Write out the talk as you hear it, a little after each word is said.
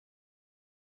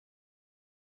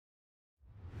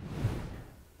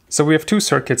So we have two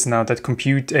circuits now that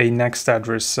compute a next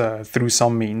address through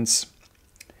some means.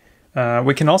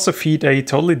 We can also feed a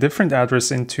totally different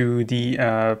address into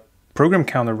the program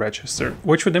counter register,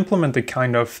 which would implement a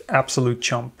kind of absolute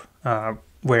jump,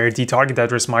 where the target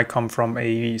address might come from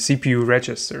a CPU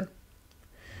register.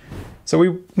 So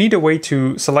we need a way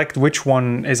to select which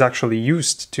one is actually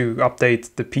used to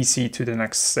update the PC to the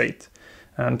next state.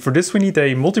 And for this we need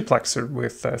a multiplexer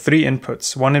with 3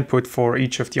 inputs, 1 input for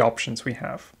each of the options we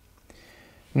have.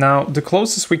 Now the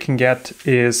closest we can get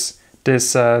is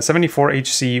this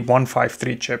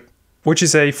 74HC153 chip, which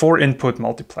is a 4-input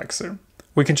multiplexer.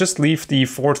 We can just leave the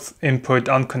 4th input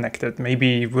unconnected.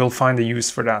 Maybe we'll find a use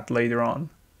for that later on.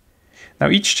 Now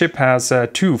each chip has 2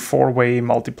 4-way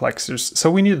multiplexers,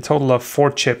 so we need a total of 4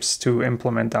 chips to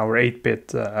implement our 8-bit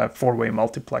 4-way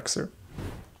multiplexer.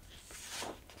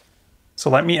 So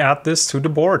let me add this to the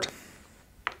board.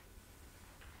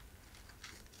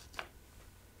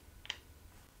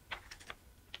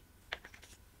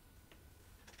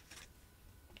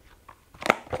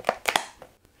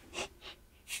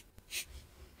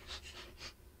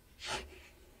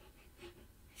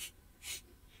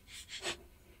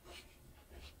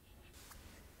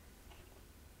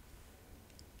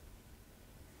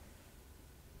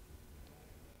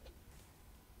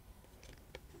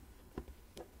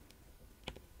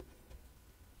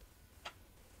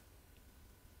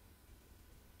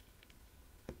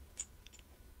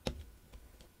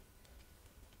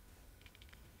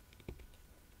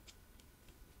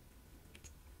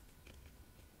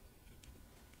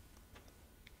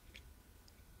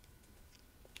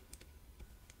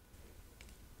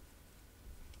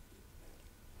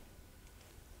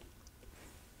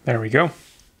 There we go.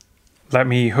 Let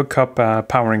me hook up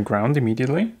power and ground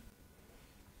immediately.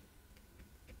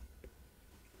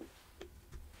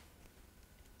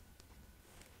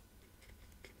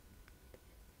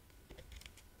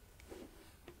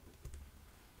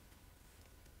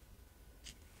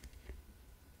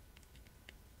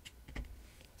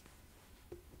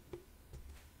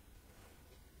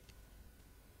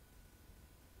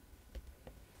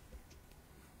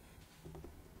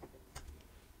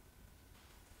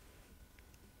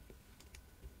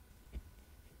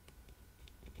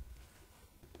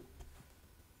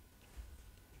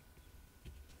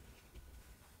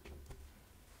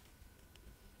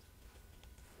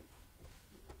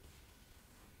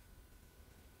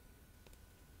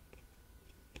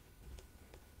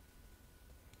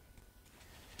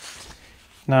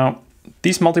 Now,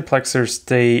 these multiplexers,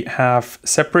 they have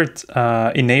separate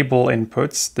enable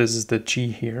inputs. This is the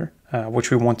G here,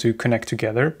 which we want to connect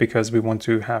together because we want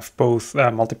to have both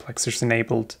multiplexers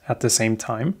enabled at the same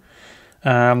time.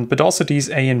 But also these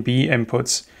A and B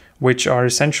inputs, which are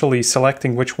essentially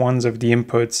selecting which ones of the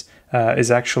inputs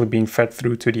is actually being fed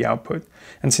through to the output.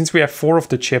 And since we have 4 of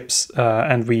the chips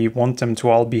and we want them to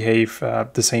all behave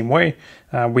the same way,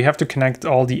 we have to connect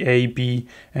all the A, B,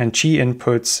 and G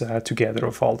inputs together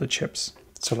of all the chips.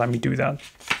 So let me do that.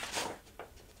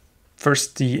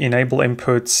 First, the enable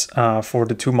inputs for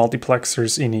the 2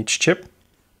 multiplexers in each chip.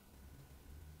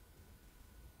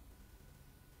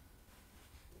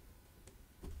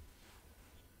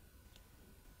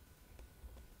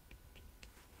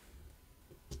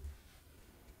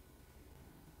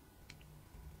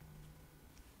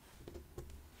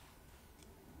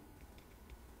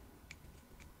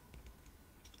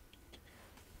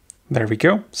 There we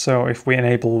go. So if we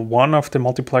enable one of the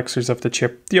multiplexers of the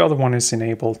chip, the other one is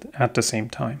enabled at the same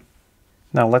time.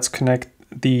 Now let's connect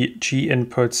the G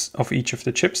inputs of each of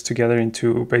the chips together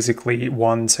into basically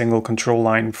one single control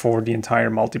line for the entire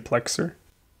multiplexer.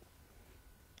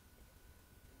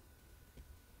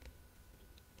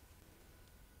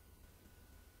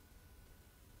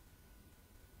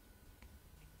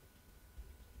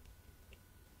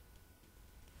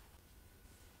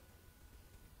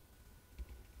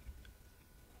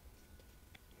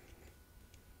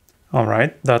 All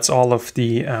right, that's all of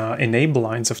the enable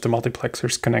lines of the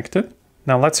multiplexers connected.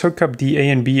 Now let's hook up the A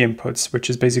and B inputs, which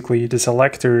is basically the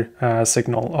selector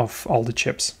signal of all the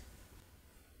chips.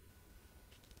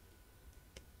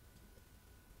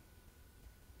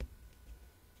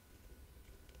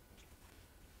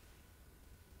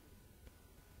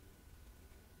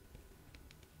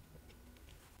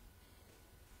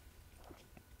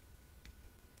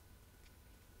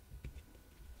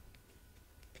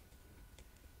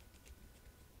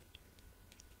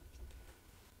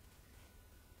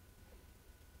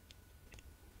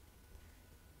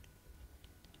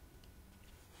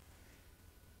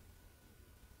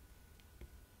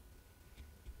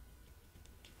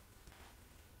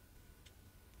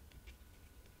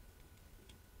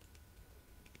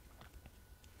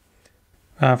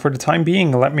 For the time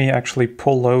being, let me actually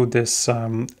pull load this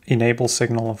enable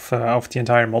signal of the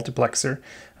entire multiplexer.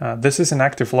 This is an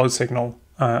active low signal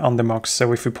on the mux,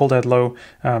 so if we pull that low,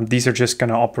 these are just going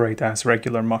to operate as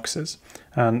regular muxes.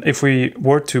 And if we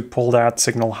were to pull that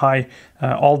signal high,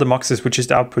 all the muxes would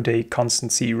just output a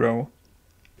constant 0.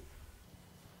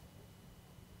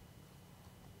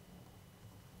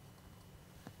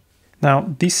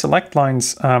 Now, these select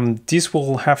lines, these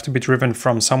will have to be driven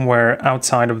from somewhere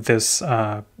outside of this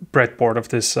breadboard of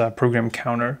this program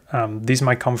counter. These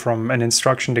might come from an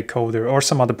instruction decoder or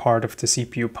some other part of the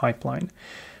CPU pipeline.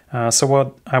 So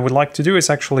what I would like to do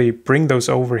is actually bring those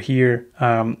over here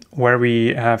where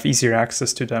we have easier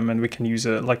access to them, and we can use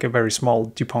like a very small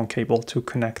DuPont cable to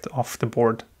connect off the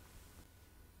board.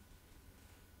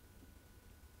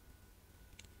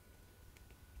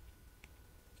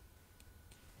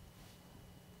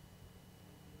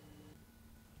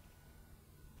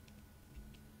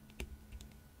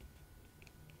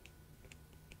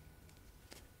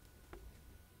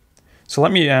 So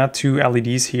let me add 2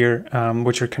 LEDs here,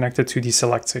 which are connected to the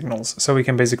select signals. So we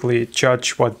can basically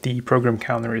judge what the program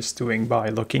counter is doing by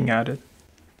looking at it.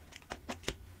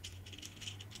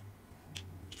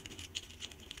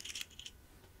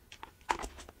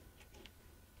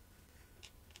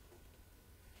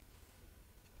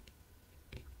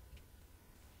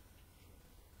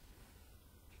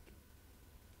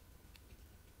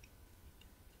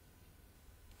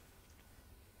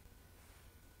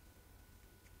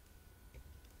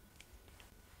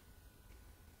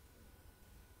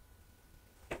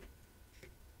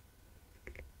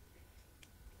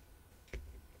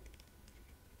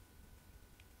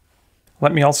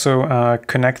 Let me also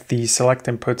connect the select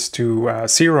inputs to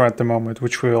 0 at the moment,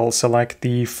 which will select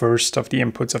the first of the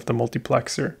inputs of the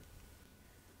multiplexer.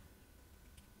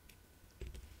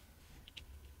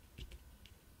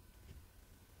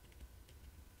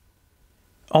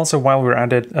 Also, while we're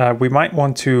at it, we might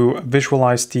want to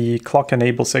visualize the clock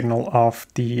enable signal of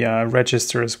the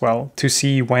register as well to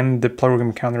see when the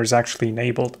program counter is actually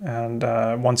enabled and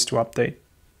wants to update.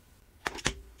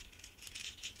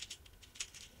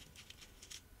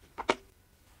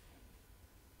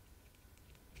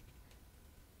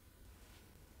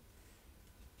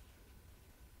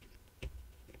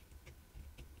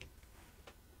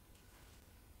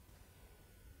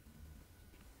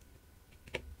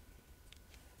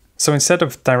 So instead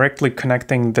of directly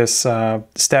connecting this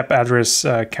step address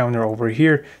counter over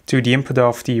here to the input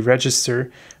of the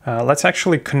register, let's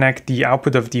actually connect the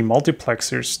output of the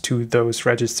multiplexers to those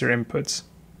register inputs.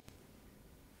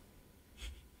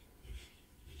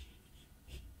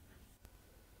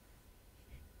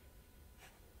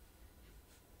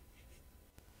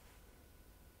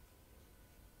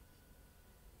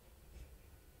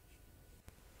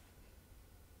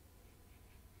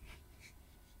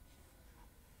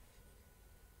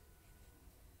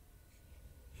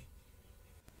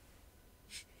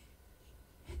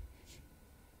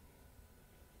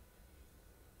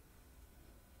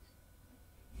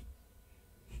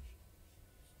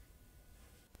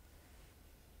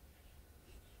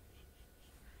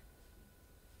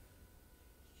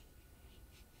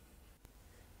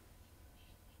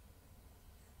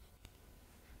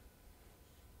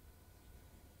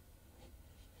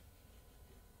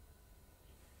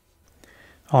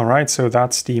 All right, so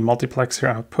that's the multiplexer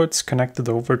outputs connected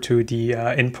over to the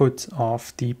input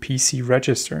of the PC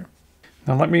register.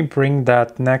 Now let me bring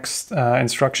that next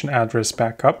instruction address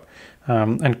back up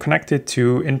and connect it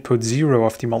to input 0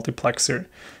 of the multiplexer,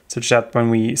 such that when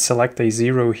we select a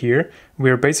 0 here,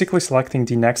 we're basically selecting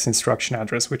the next instruction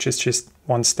address, which is just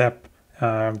one step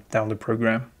down the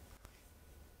program.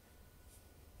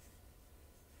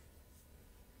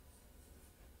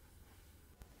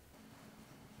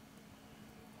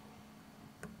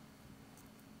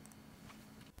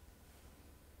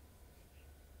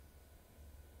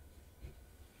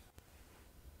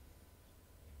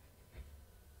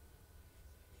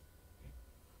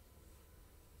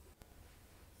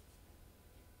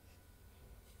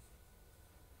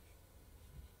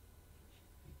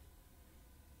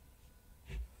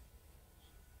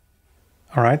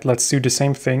 All right, let's do the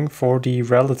same thing for the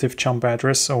relative jump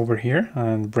address over here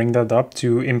and bring that up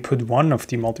to input 1 of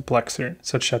the multiplexer,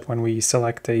 such that when we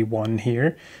select a 1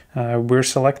 here, we're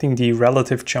selecting the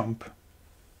relative jump.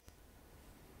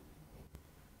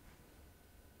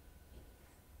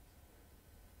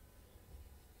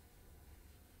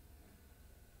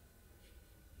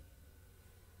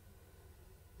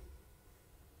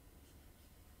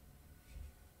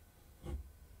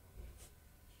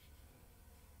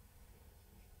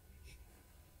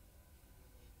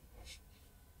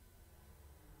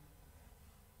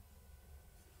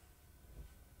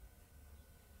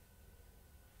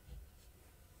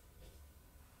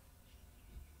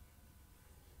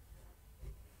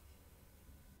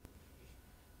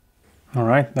 All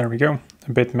right, there we go.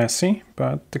 A bit messy,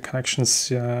 but the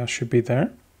connections should be there.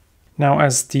 Now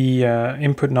as the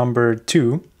input number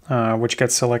 2, which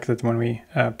gets selected when we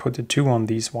put the 2 on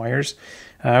these wires,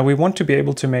 we want to be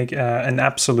able to make an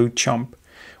absolute jump,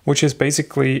 which is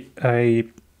basically a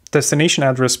destination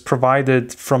address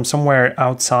provided from somewhere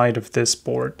outside of this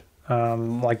board,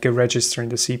 like a register in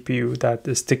the CPU that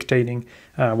is dictating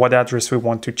what address we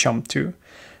want to jump to.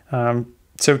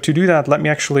 So to do that, let me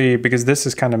actually, because this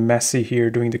is kind of messy here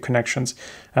doing the connections,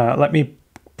 let me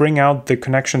bring out the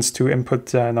connections to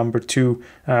input number 2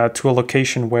 to a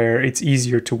location where it's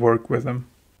easier to work with them.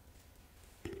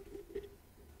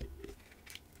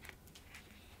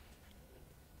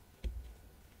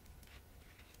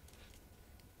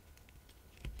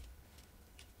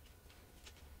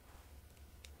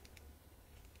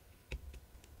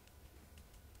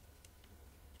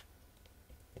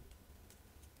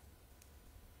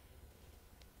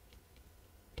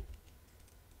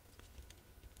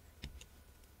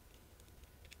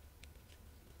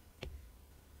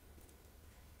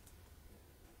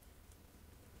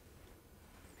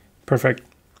 Perfect.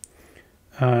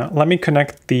 Let me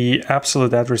connect the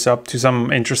absolute address up to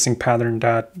some interesting pattern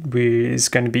that is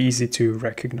going to be easy to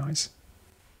recognize.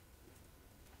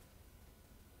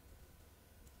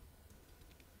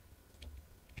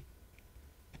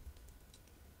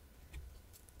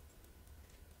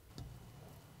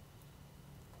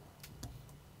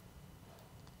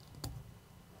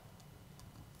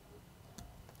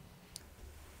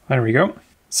 There we go.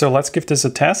 So let's give this a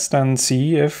test and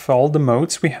see if all the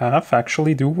modes we have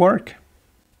actually do work.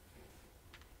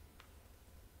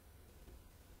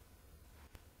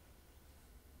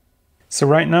 So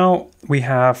right now we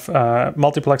have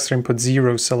multiplexer input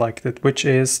 0 selected, which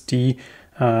is the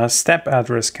step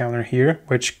address counter here,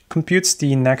 which computes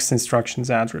the next instruction's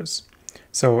address.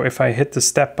 So if I hit the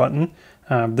step button,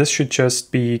 this should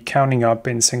just be counting up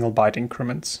in single byte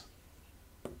increments.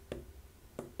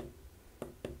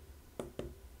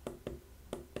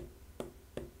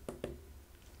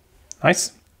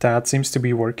 Nice, that seems to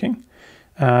be working.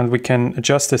 And we can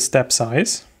adjust the step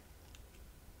size.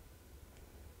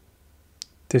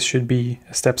 This should be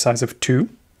a step size of 2.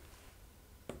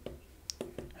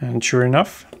 And sure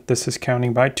enough, this is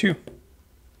counting by 2.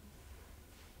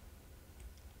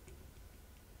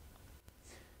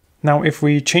 Now, if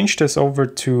we change this over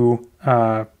to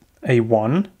a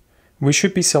 1, we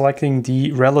should be selecting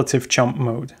the relative jump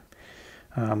mode.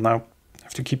 Now,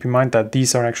 have to keep in mind that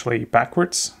these are actually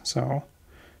backwards. So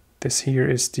this here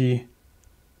is the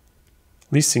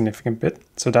least significant bit.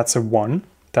 So that's a 1.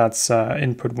 That's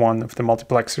input 1 of the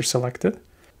multiplexer selected.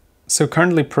 So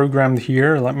currently programmed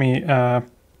here, let me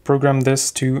program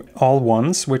this to all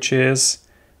 1s, which is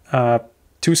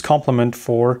 2's complement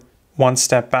for 1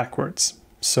 step backwards.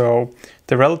 So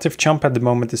the relative jump at the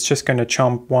moment is just going to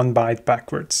jump 1 byte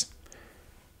backwards.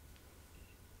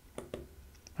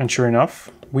 And sure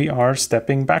enough, we are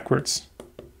stepping backwards.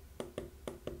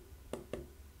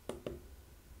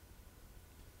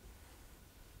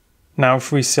 Now,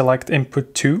 if we select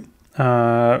input 2,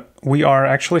 we are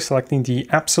actually selecting the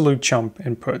absolute jump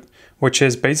input, which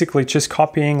is basically just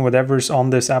copying whatever's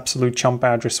on this absolute jump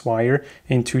address wire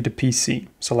into the PC.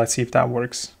 So let's see if that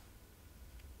works.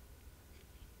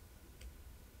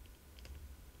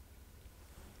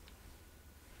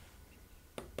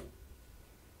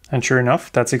 And sure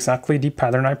enough, that's exactly the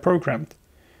pattern I programmed.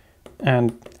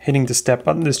 And hitting the step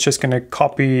button is just going to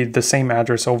copy the same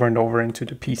address over and over into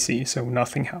the PC, so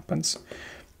nothing happens.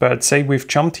 But say we've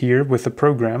jumped here with the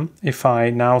program, if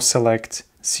I now select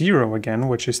 0 again,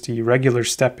 which is the regular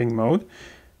stepping mode,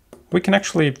 we can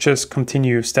actually just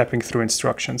continue stepping through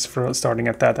instructions for starting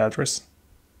at that address.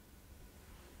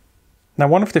 Now,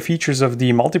 one of the features of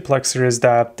the multiplexer is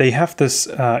that they have this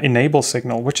enable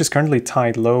signal, which is currently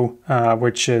tied low,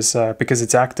 which is, because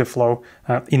it's active low,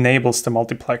 enables the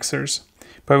multiplexers.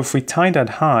 But if we tie that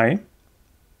high,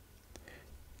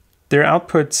 their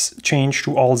outputs change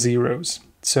to all zeros.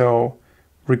 So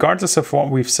regardless of what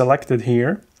we've selected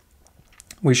here,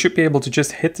 we should be able to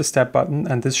just hit the step button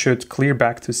and this should clear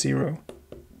back to 0.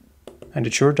 And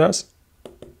it sure does.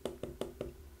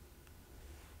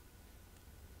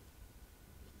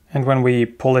 And when we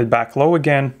pull it back low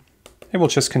again, it will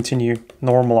just continue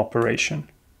normal operation.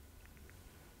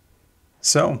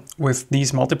 So with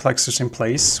these multiplexers in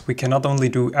place, we can not only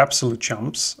do absolute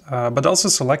jumps, but also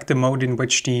select the mode in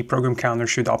which the program counter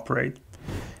should operate.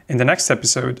 In the next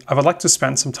episode, I would like to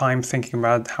spend some time thinking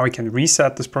about how we can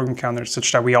reset this program counter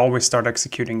such that we always start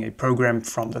executing a program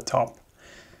from the top.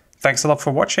 Thanks a lot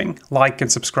for watching, like and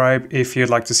subscribe if you'd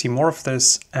like to see more of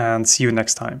this, and see you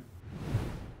next time.